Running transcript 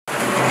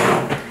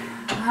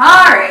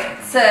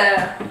So,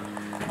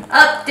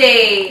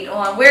 update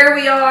on where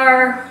we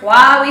are,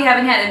 why we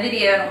haven't had a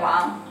video in a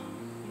while.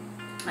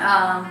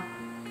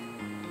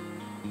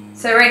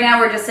 So right now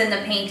we're just in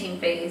the painting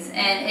phase,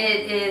 and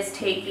it is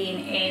taking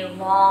a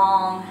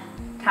long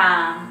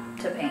time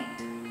to paint.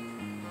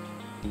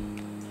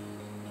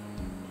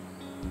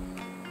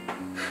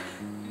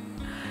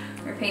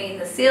 We're painting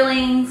the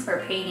ceilings,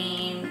 we're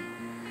painting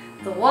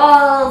the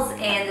walls,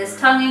 and this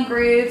tongue and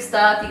groove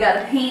stuff. You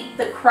gotta paint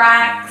the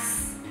cracks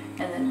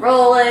and then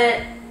roll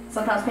it.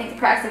 Sometimes paint the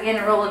cracks again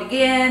and roll it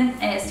again.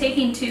 And it's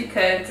taking 2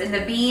 coats, and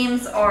the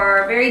beams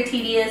are very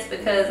tedious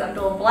because I'm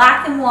doing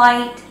black and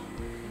white,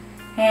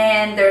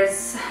 and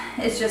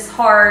it's just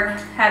hard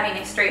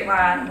having a straight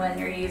line when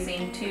you're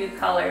using 2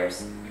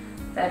 colors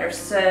that are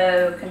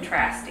so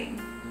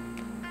contrasting.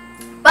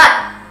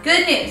 But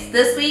good news,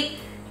 this week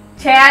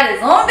Chad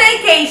is on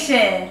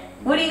vacation.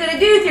 What are you gonna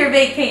do with your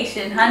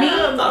vacation, honey?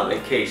 I'm not on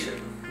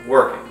vacation,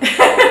 working.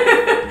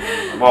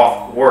 I'm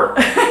off work.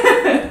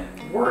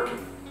 Working.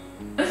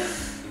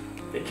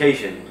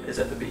 Vacation is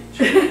at the beach.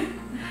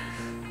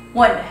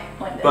 One day.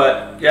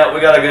 But yeah, we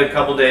got a good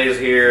couple days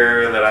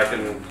here that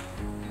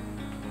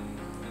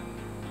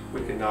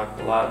we can knock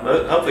a lot,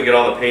 hopefully get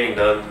all the painting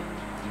done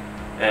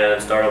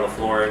and start on the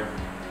flooring.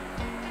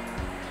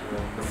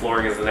 The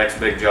flooring is the next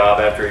big job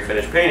after we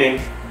finish painting.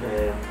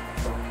 And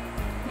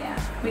yeah,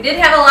 we did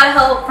have a lot of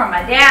help from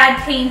my dad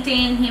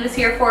painting. He was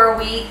here for a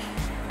week,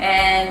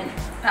 and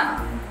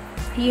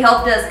he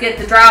helped us get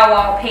the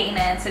drywall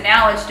painted. So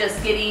now it's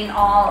just getting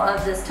all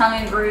of this tongue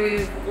and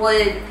groove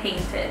wood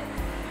painted.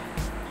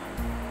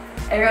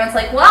 Everyone's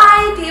like,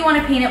 why do you want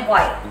to paint it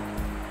white?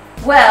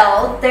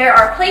 Well, there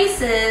are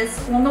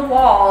places on the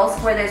walls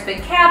where there's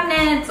been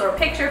cabinets or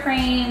picture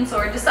frames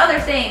or just other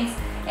things,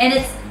 and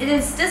it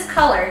is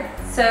discolored,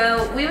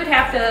 so we would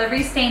have to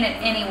restain it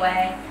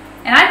anyway.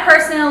 And I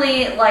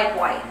personally like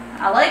white.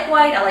 I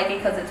like it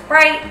because it's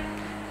bright.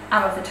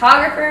 I'm a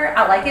photographer.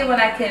 I like it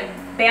when I can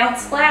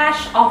bounce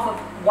splash off of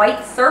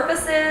white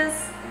surfaces.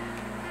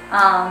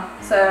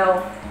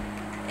 So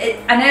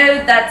I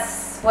know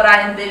that's what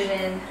I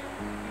envision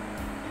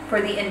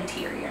for the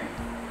interior.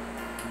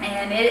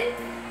 And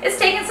it's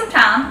taken some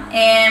time,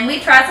 and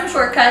we tried some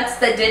shortcuts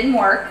that didn't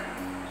work.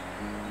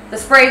 The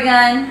spray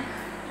gun,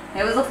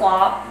 it was a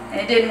flop, and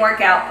it didn't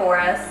work out for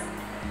us.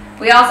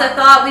 We also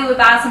thought we would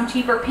buy some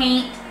cheaper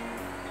paint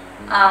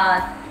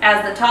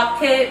as the top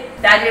coat.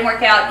 That didn't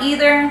work out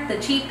either. The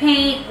cheap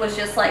paint was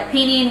just like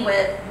painting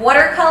with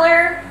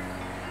watercolor,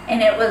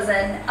 and it was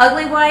an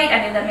ugly white.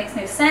 I know that makes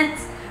no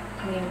sense.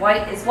 I mean,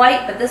 white is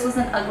white, but this was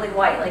an ugly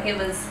white. Like, it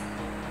was...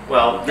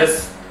 Well,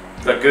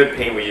 the good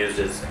paint we used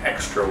is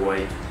extra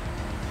white,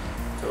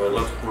 so it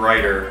looks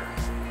brighter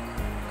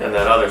than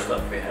that other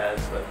stuff we had.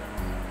 But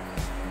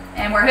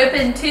and we're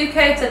hoping 2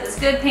 coats of this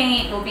good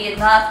paint will be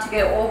enough to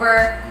go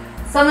over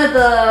some of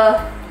the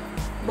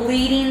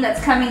bleeding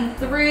that's coming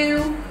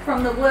through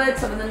from the wood,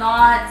 some of the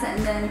knots,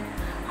 and then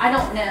I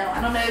don't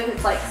know if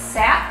it's like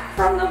sap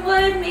from the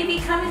wood maybe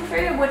coming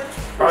through.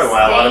 Probably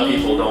why a lot of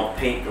people don't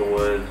paint the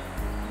wood.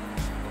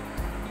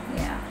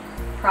 Yeah,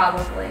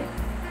 probably.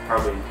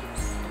 Probably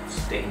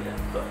stain it,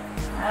 but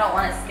I don't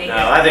want to stain it.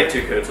 No, I think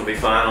 2 coats will be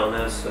fine on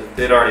this.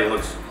 It already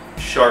looks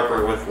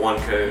sharper with 1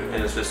 coat,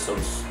 and it's just some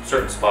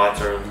certain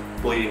spots are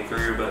bleeding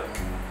through, but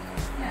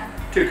yeah,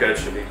 2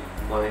 coats should be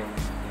plenty.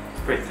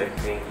 It's pretty thick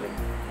paint, like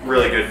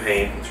really good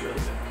paint. It's really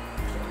good. So.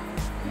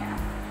 Yeah.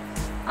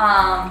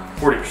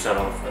 40%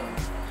 off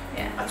though.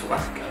 Yeah. That's what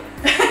I got.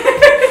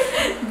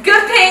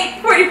 Good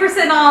paint,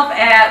 40% off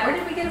at, where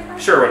did we get it from?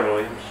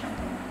 Sherwin-Williams.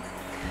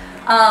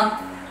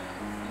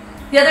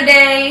 The other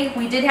day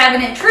we did have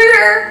an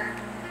intruder,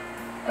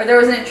 or there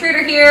was an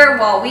intruder here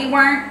while we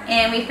weren't,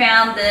 and we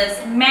found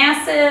this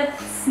massive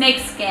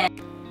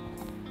snakeskin.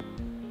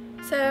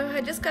 So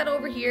I just got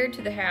over here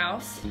to the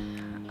house.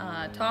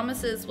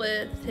 Thomas is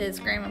with his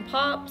grandma and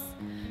pops,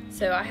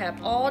 so I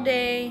have all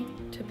day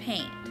to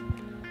paint.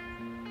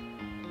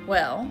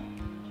 Well,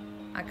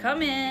 I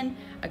come in,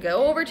 I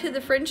go over to the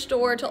French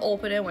door to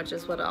open it, which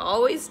is what I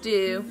always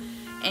do,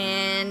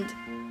 and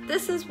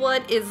this is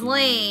what is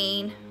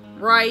laying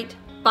right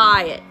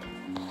by it.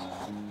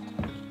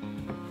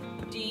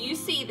 Do you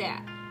see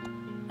that?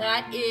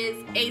 That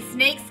is a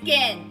snake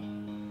skin.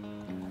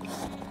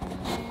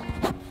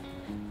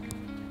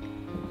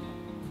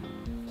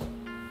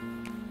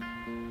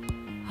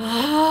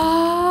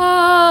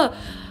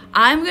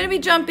 I'm gonna be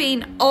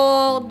jumping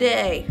all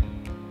day.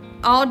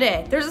 All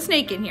day. There's a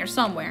snake in here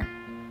somewhere.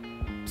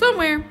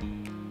 Somewhere.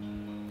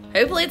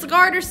 Hopefully it's a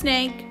garter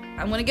snake.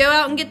 I'm gonna go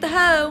out and get the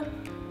hoe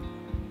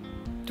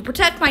to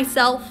protect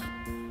myself.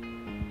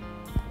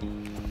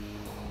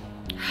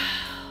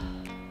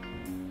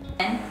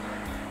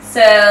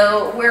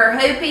 So we're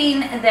hoping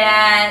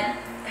that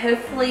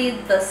hopefully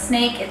the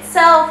snake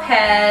itself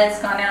has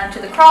gone down into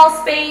the crawl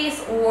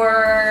space,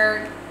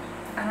 or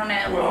I don't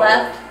know,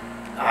 left.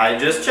 I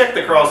just checked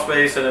the crawl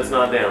space and it's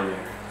not down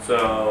there.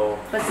 So,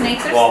 but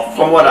snakes are well,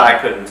 from what I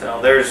couldn't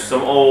tell, there's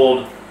some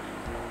old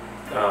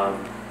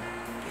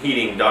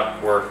heating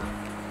ductwork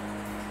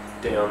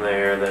down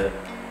there that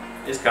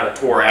is kind of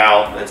tore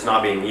out. It's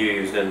not being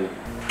used, and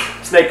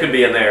snake could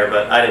be in there,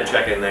 but I didn't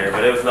check in there.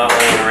 But it was not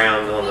laying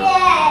around on the.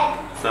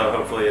 So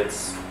hopefully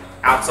it's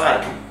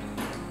outside.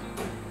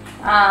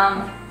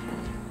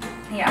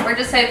 Yeah, we're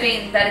just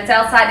hoping that it's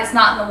outside. It's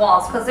not in the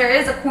walls, because there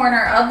is a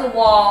corner of the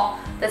wall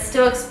that's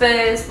still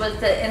exposed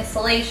with the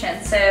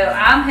insulation. So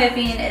I'm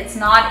hoping it's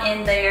not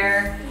in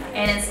there,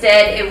 and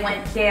instead it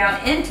went down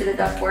into the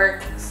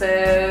ductwork,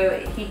 so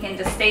he can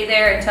just stay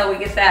there until we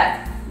get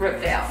that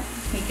ripped out.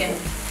 He can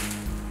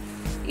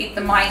eat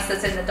the mice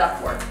that's in the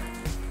ductwork.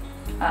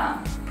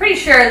 Pretty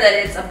sure that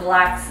it's a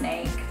black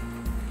snake.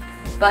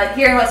 But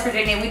here in West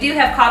Virginia, we do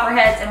have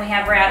copperheads and we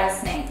have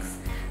rattlesnakes.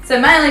 So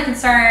my only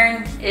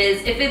concern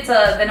is if it's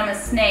a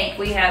venomous snake,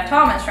 we have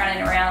Thomas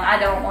running around. I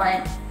don't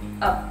want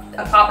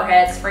a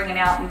copperhead springing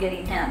out and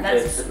getting him.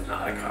 It's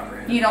not a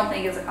copperhead. You don't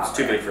think it's a copperhead? It's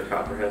too big for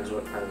copperheads,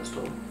 what I was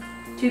told.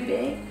 Too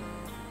big?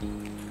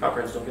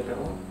 Copperheads don't get that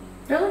long.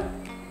 Really?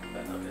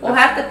 We'll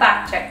have to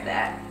fact check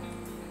that.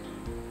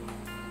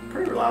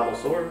 Pretty reliable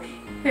source.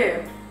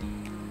 Who?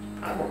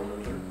 I don't remember.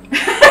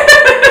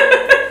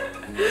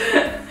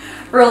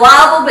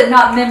 Reliable but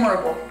not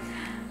memorable.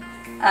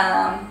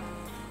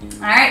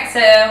 Alright,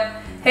 so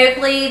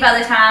hopefully by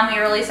the time we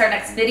release our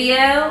next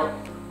video,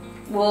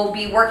 we'll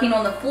be working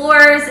on the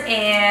floors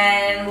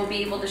and we'll be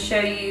able to show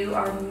you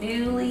our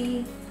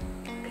newly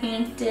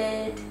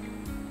painted,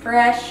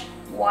 fresh,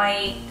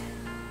 white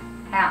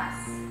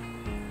house.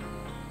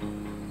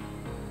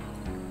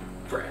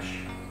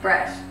 Fresh.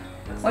 Fresh.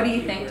 What do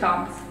you think,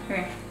 Thomas? Come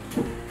here.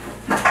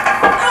 I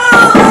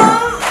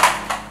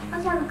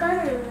got a gun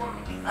in your back.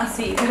 I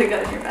see you got a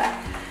gun in your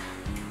back.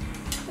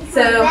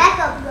 So,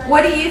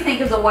 what do you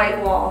think of the white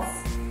walls? I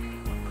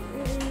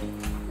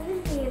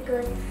think you're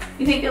good.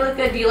 You think they look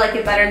good? Do you like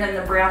it better than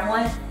the brown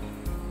wood?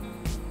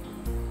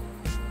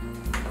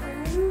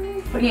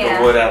 Like Yeah.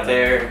 the wood out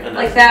there. And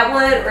Like that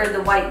wood or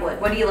the white wood?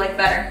 What do you like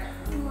better?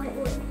 White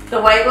wood. The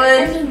white I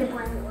wood? mean the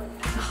black wood.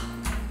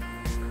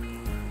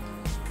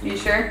 You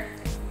sure?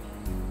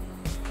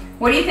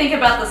 What do you think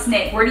about the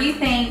snake? Where do you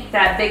think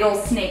that big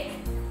old snake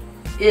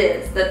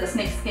is that the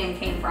snake skin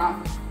came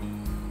from?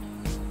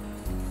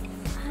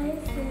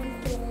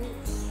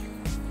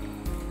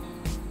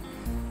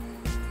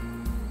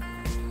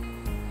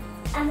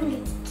 I think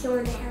it's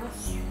killing the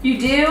house. You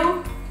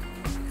do?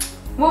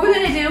 What are we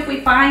gonna do if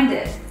we find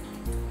it?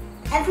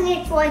 I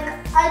think it's like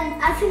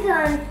I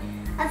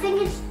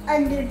think it's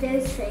under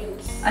those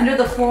things. Under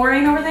the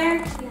flooring over there?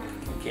 Yeah.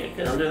 you can't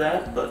get under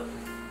that, but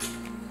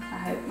I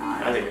hope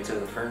not. I think it's in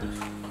the furnace.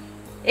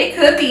 It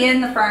could be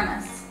in the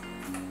furnace.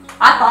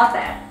 I thought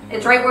that.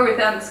 It's right where we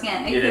found the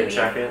skin. You didn't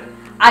check it?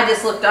 I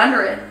just looked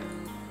under it.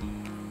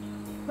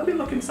 Let me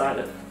look inside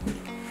it.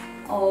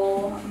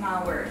 Oh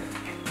my word.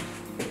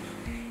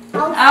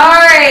 Oh.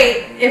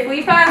 Alright, if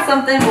we find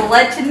something, we'll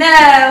let you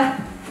know.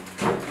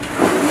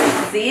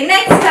 See you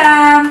next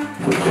time.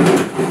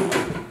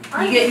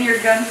 You getting your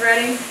guns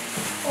ready?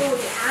 Oh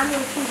yeah, I'm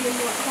gonna shoot him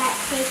what that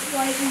snake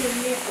right in the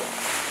nipple.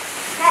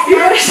 You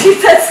want to shoot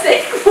that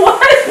snake?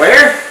 What?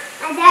 Where?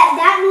 And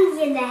that means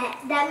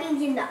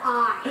in the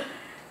eye.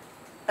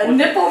 A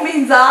nipple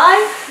means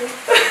eye?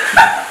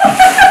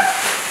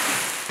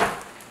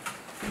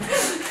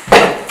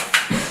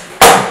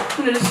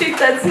 I'm gonna shoot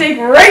that snake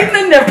right in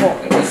the nipple.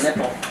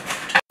 Nipple.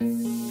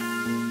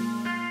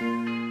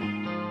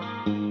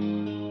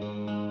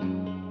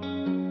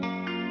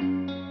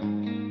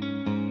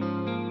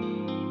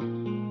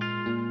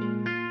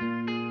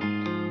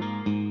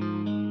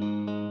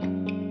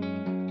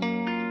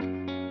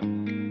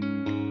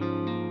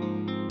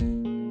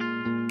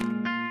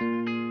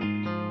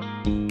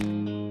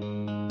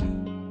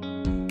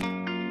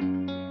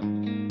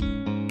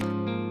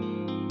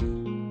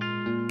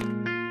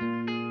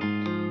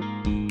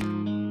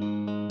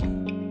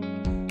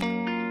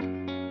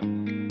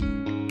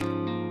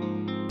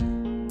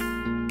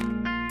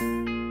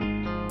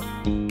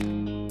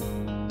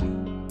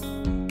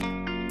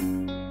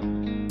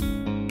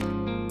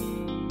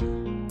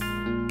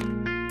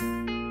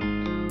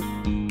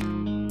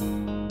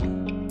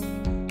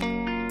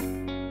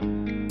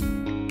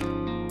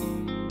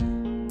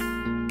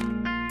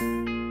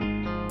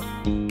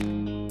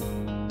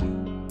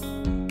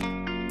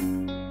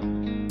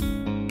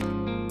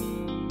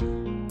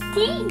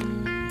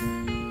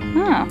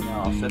 Huh.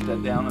 Now I'll set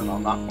that down and I'll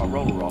knock my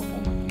roller off on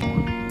it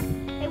tomorrow.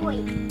 Hey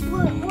wait,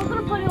 we're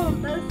gonna put it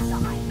on both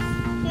sides.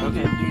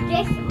 Okay. Do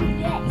this or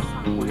this.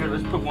 Well, here,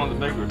 let's put one of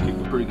the bigger, keep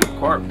a pretty good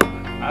carpet.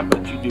 I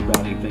bet you do about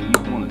anything you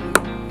want to do.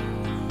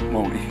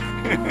 Won't he?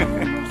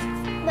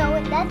 No,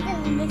 that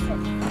doesn't miss it.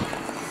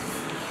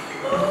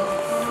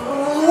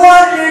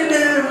 What you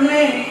do to me?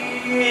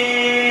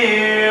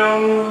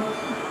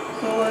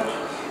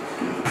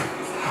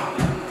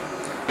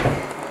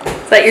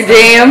 Is that your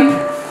jam?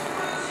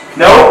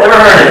 No, never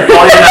heard it.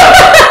 All you know.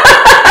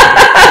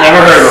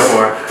 Never heard it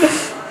before.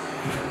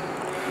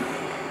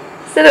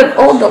 Instead of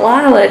Old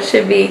Delilah, it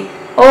should be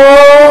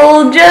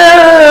Old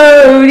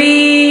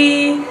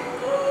Jody.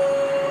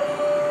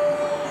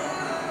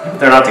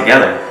 They're not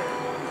together.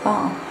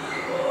 Oh.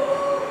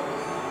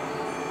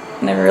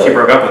 Never really. She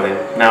broke up with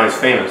him. Now he's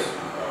famous.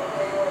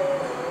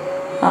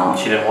 Oh.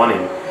 She didn't want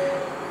him.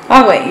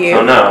 I want you.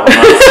 So no. I'm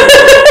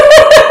not